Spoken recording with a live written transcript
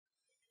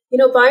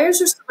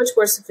Buyers are so much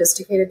more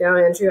sophisticated now,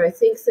 Andrew. I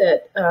think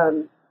that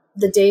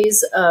the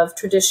days of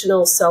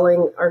traditional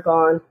selling are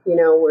gone,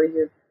 where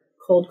you're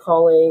cold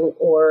calling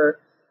or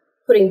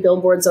putting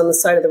billboards on the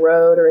side of the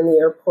road or in the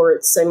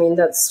airports. I mean,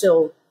 that's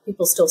still,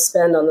 people still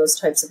spend on those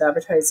types of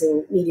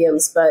advertising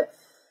mediums. But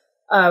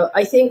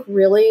I think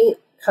really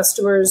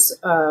customers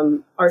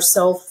are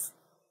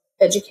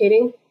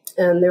self-educating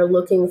and they're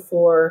looking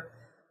for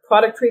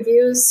product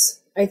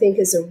reviews, I think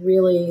is a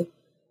really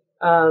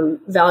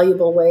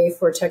valuable way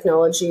for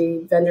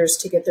technology vendors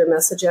to get their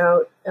message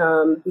out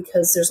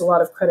because there's a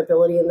lot of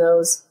credibility in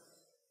those.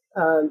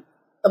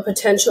 A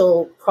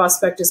potential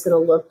prospect is going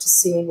to look to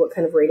see what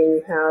kind of rating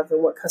you have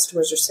and what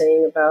customers are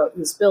saying about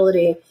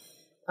usability,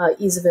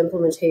 ease of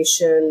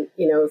implementation,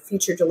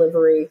 feature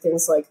delivery,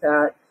 things like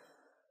that.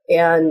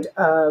 And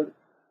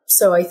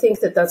so I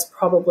think that that's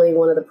probably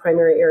one of the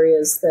primary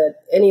areas that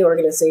any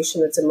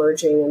organization that's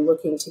emerging and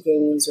looking to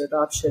gain user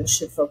adoption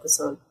should focus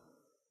on.